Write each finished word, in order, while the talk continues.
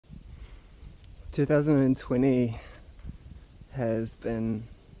2020 has been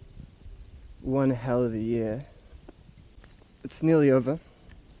one hell of a year. It's nearly over.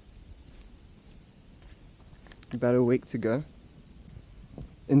 About a week to go.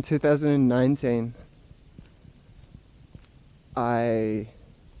 In 2019, I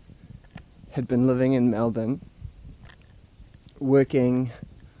had been living in Melbourne, working,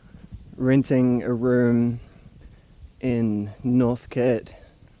 renting a room in Northcote.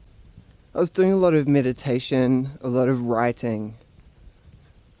 I was doing a lot of meditation, a lot of writing.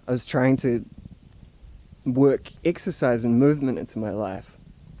 I was trying to work exercise and movement into my life.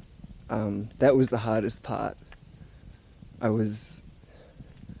 That was the hardest part. I was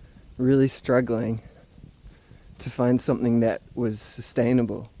really struggling to find something that was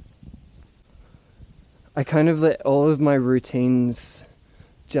sustainable. I kind of let all of my routines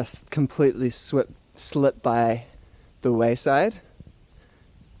just completely slip by the wayside.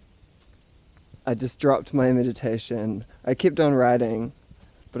 I just dropped my meditation. I kept on writing,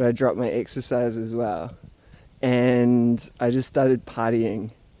 but I dropped my exercise as well. And I just started partying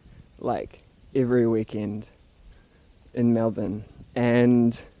like every weekend in Melbourne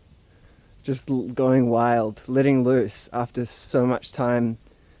and just going wild, letting loose after so much time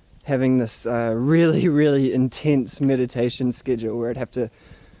having this really, really intense meditation schedule where I'd have to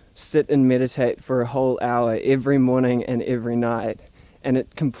sit and meditate for a whole hour every morning and every night. And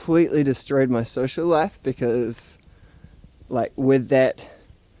it completely destroyed my social life because, like, with that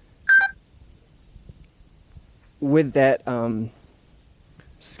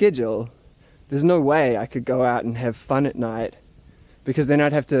schedule, there's no way I could go out and have fun at night, because then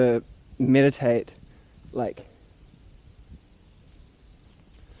I'd have to meditate,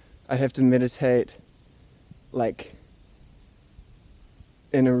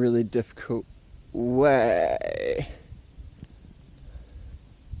 in a really difficult way.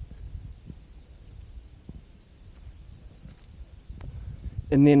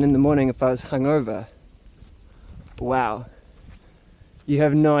 And then in the morning, if I was hungover, wow, you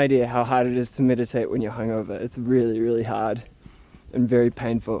have no idea how hard it is to meditate when you're hungover. It's really, really hard and very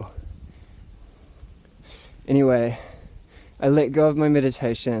painful. Anyway, I let go of my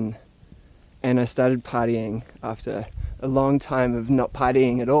meditation and I started partying after a long time of not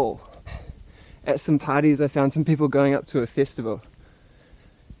partying at all. At some parties, I found some people going up to a festival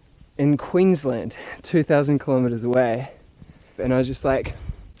in Queensland, 2,000 kilometers away. And I was just like,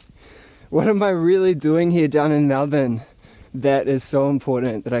 what am I really doing here down in Melbourne that is so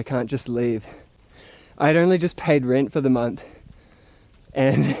important that I can't just leave? I'd only just paid rent for the month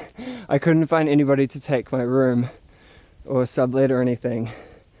and I couldn't find anybody to take my room or sublet or anything.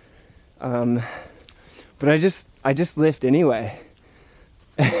 But I just left anyway.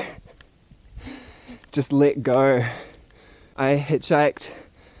 Just let go. I hitchhiked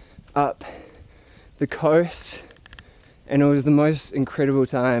up the coast and it was the most incredible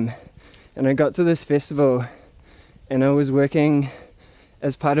time. And I got to this festival and I was working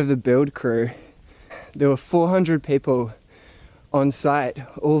as part of the build crew. There were 400 people on site,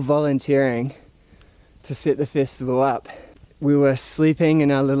 all volunteering to set the festival up. We were sleeping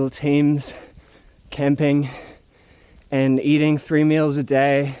in our little teams, camping and eating 3 meals a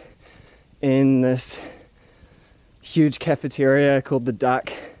day in this huge cafeteria called the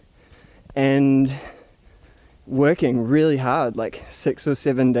Duck, and working really hard, like 6 or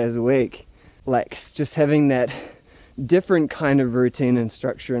 7 days a week. Like, just having that different kind of routine and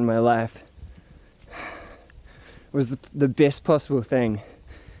structure in my life was the best possible thing.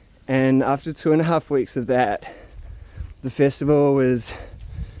 And after 2.5 weeks of that, the festival was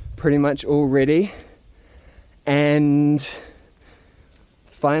pretty much all ready, and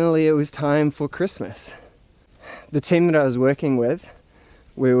finally it was time for Christmas. The team that I was working with,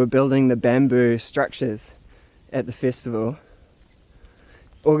 we were building the bamboo structures at the festival,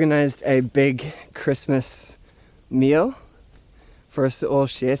 organized a big Christmas meal for us to all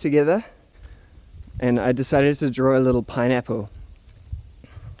share together, and I decided to draw a little pineapple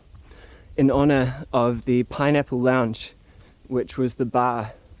in honor of the Pineapple Lounge, which was the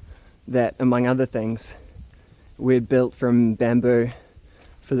bar that, among other things, we had built from bamboo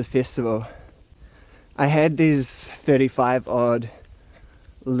for the festival. I had these 35 odd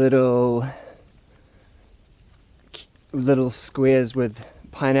little squares with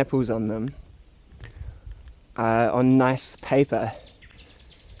pineapples on them on nice paper,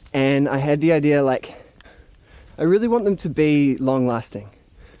 and I had the idea, like, I really want them to be long lasting.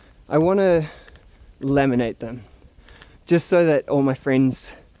 I want to laminate them just so that all my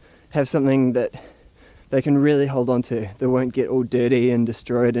friends have something that they can really hold on to. They won't get all dirty and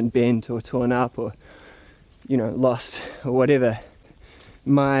destroyed and bent or torn up or, lost or whatever.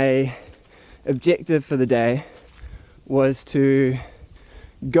 My objective for the day was to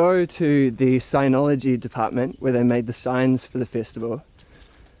go to the sinology department where they made the signs for the festival,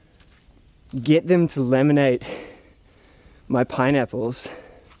 get them to laminate my pineapples,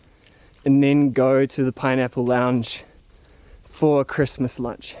 and then go to the pineapple lounge for Christmas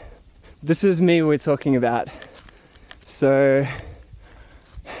lunch. This is me we're talking about. So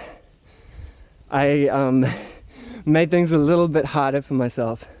I made things a little bit harder for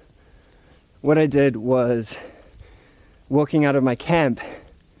myself. What I did was, walking out of my camp,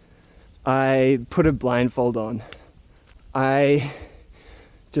 I put a blindfold on. I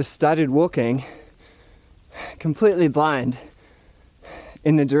just started walking completely blind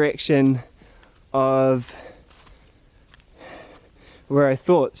in the direction of where I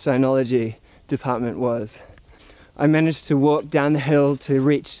thought sinology department was. I managed to walk down the hill to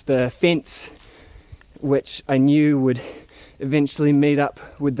reach the fence, which I knew would eventually meet up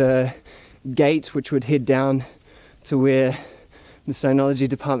with the gate which would head down to where the sinology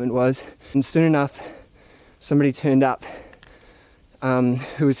department was. And soon enough, somebody turned up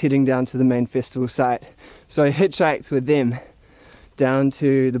who was heading down to the main festival site. So I hitchhiked with them down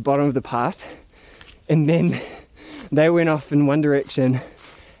to the bottom of the path, and then they went off in one direction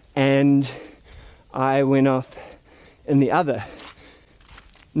and I went off in the other.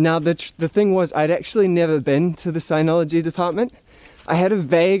 Now the thing was, I'd actually never been to the sinology department. I had a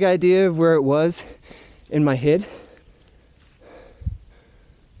vague idea of where it was in my head.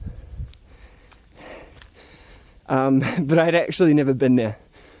 But I'd actually never been there,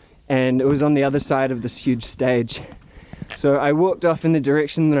 and it was on the other side of this huge stage. So I walked off in the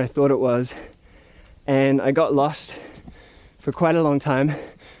direction that I thought it was, and I got lost for quite a long time.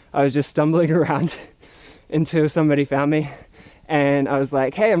 I was just stumbling around until somebody found me, and I was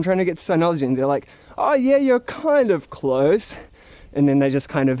like, hey, I'm trying to get to sinology, and they're like, oh yeah, you're kind of close. And then they just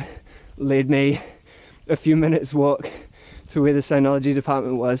kind of led me a few minutes walk to where the sinology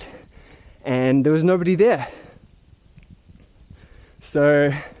department was, and there was nobody there.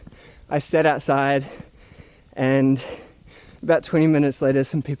 So I sat outside, and about 20 minutes later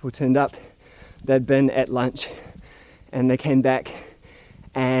some people turned up. They'd been at lunch and they came back,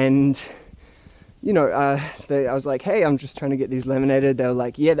 and I was like, hey, I'm just trying to get these laminated. They were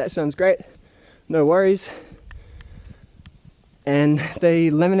like, yeah, that sounds great, no worries. And they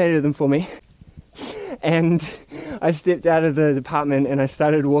laminated them for me, and I stepped out of the department and I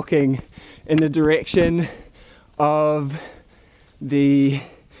started walking in the direction of the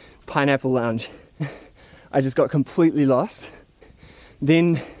pineapple lounge. I just got completely lost.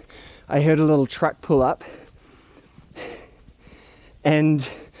 Then I heard a little truck pull up, and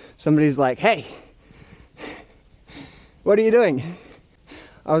somebody's like, hey, what are you doing?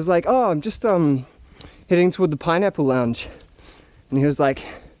 I was like, oh, I'm just heading toward the pineapple lounge. And he was like,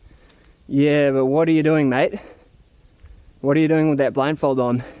 yeah, but what are you doing, mate? What are you doing with that blindfold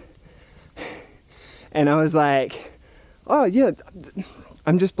on? And I was like, oh yeah,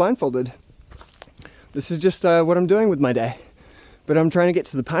 I'm just blindfolded. This is just what I'm doing with my day. But I'm trying to get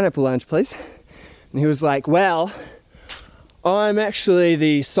to the pineapple lounge, please. And he was like, well, I'm actually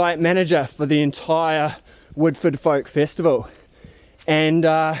the site manager for the entire Woodford Folk Festival. And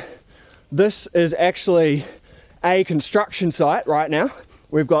this is actually a construction site right now.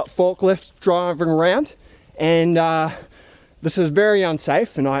 We've got forklifts driving around, and this is very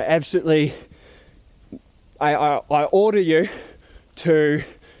unsafe, and I absolutely I order you to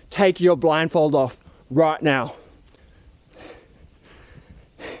take your blindfold off right now.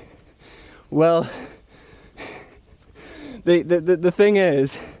 Well, the thing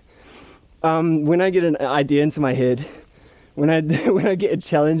is, when I get an idea into my head, when I get a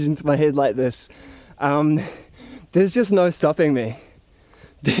challenge into my head like this, there's just no stopping me.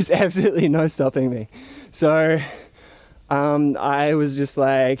 There's absolutely no stopping me. So I was just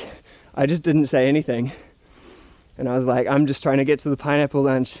like, I just didn't say anything. And I was like, I'm just trying to get to the pineapple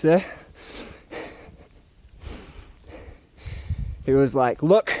lounge, sir. He was like,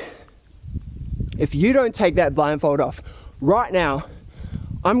 look, if you don't take that blindfold off right now,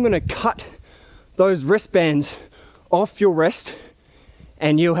 I'm gonna cut those wristbands off your wrist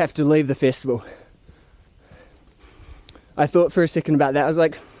and you'll have to leave the festival. I thought for a second about that. I was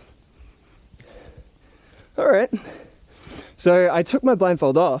like, all right. So I took my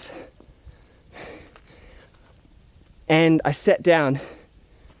blindfold off and I sat down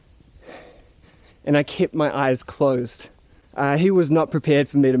and I kept my eyes closed. He was not prepared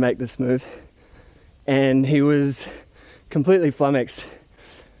for me to make this move, and he was completely flummoxed.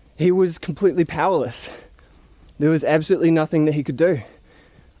 He was completely powerless. There was absolutely nothing that he could do.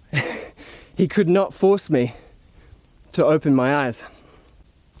 He could not force me to open my eyes.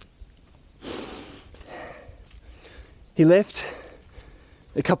 He left.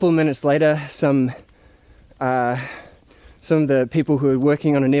 A couple of minutes later, some of the people who were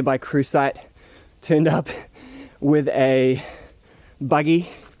working on a nearby cruise site turned up with a buggy,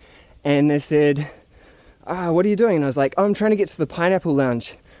 and they said, what are you doing? And I was like, oh, I'm trying to get to the Pineapple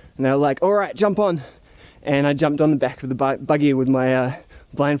Lounge. And they were like, all right, jump on. And I jumped on the back of the buggy with my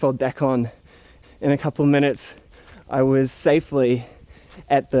blindfold back on. In a couple of minutes, I was safely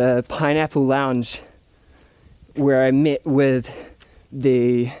at the Pineapple Lounge, where I met with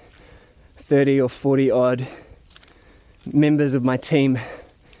the 30 or 40 odd members of my team.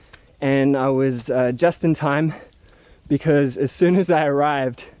 And I was just in time, because as soon as I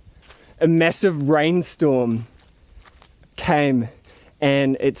arrived, a massive rainstorm came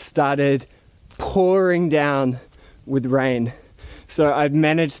and it started pouring down with rain. So I've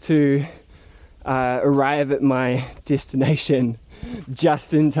managed to arrive at my destination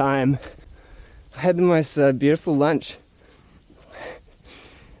just in time. I had the most beautiful lunch.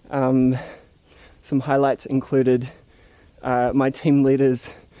 Some highlights included my team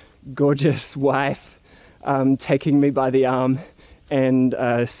leader's gorgeous wife taking me by the arm and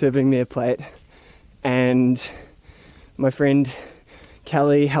serving me a plate, and my friend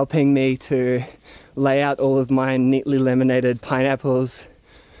Kelly helping me to lay out all of my neatly laminated pineapples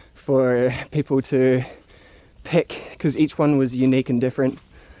for people to pick, because each one was unique and different.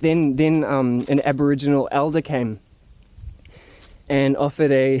 Then an Aboriginal elder came and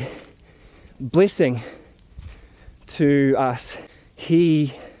offered a blessing to us.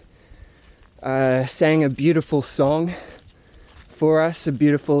 He sang a beautiful song for us, a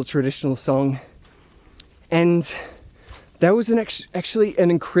beautiful traditional song, and that was actually an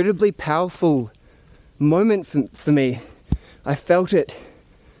incredibly powerful moment for me. I felt it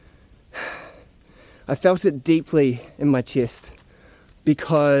deeply in my chest,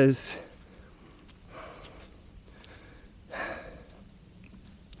 because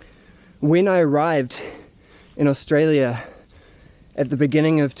when I arrived in Australia at the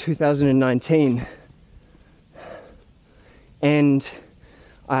beginning of 2019, and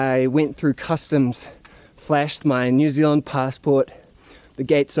I went through customs, flashed my New Zealand passport, the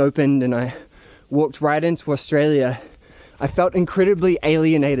gates opened, and I walked right into Australia, I felt incredibly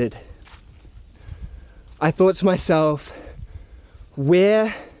alienated. I thought to myself,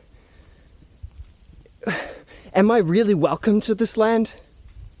 am I really welcome to this land?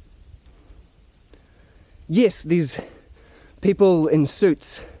 Yes, these people in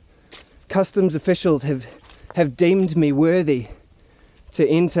suits, customs officials have deemed me worthy to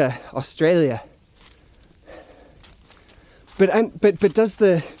enter Australia. But does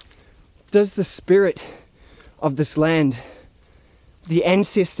the spirit of this land, the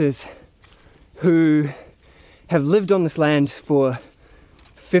ancestors who have lived on this land for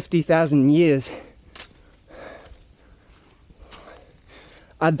 50,000 years,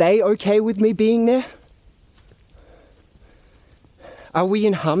 are they okay with me being there? Are we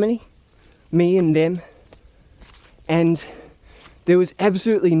in harmony, me and them? And there was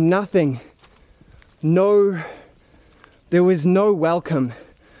absolutely nothing, there was no welcome,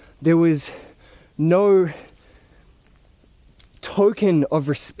 there was no token of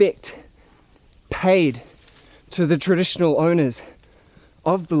respect paid to the traditional owners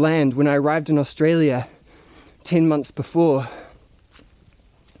of the land when I arrived in Australia 10 months before.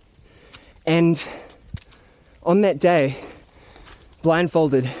 And on that day,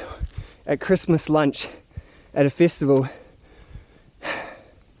 blindfolded at Christmas lunch at a festival,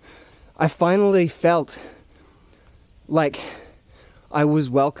 I finally felt like I was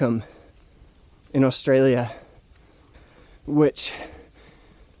welcome in Australia, which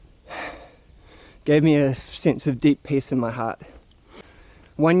gave me a sense of deep peace in my heart.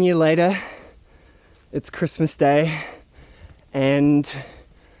 1 year later, it's Christmas Day, and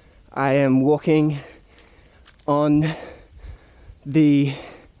I am walking on the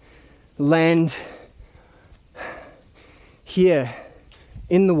land here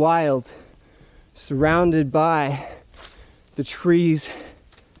in the wild, surrounded by the trees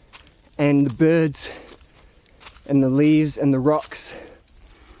and the birds and the leaves and the rocks.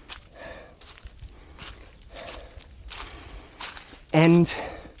 And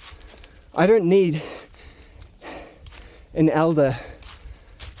I don't need an elder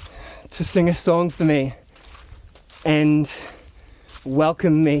to sing a song for me and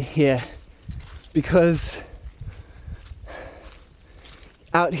welcome me here, because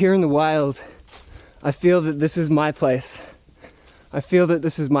out here in the wild, I feel that this is my place. I feel that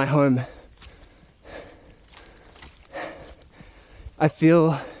this is my home. I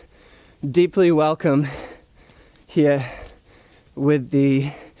feel deeply welcome here with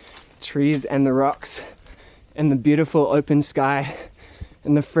the trees and the rocks and the beautiful open sky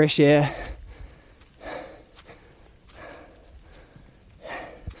and the fresh air.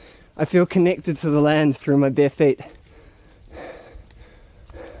 I feel connected to the land through my bare feet.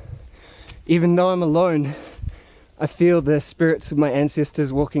 Even though I'm alone, I feel the spirits of my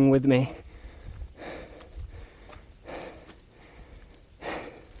ancestors walking with me.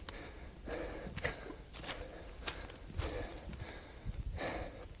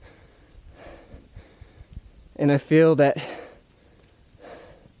 And I feel that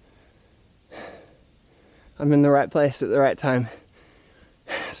I'm in the right place at the right time.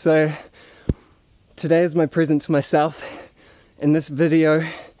 So today is my present to myself, and this video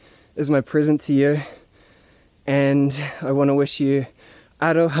is my present to you. And I want to wish you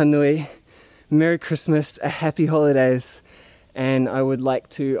Aroha Nui, Merry Christmas, a happy holidays, and I would like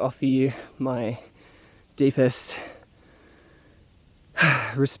to offer you my deepest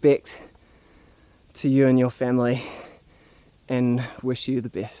respect to you and your family and wish you the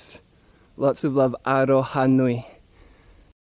best. Lots of love, Aroha Nui.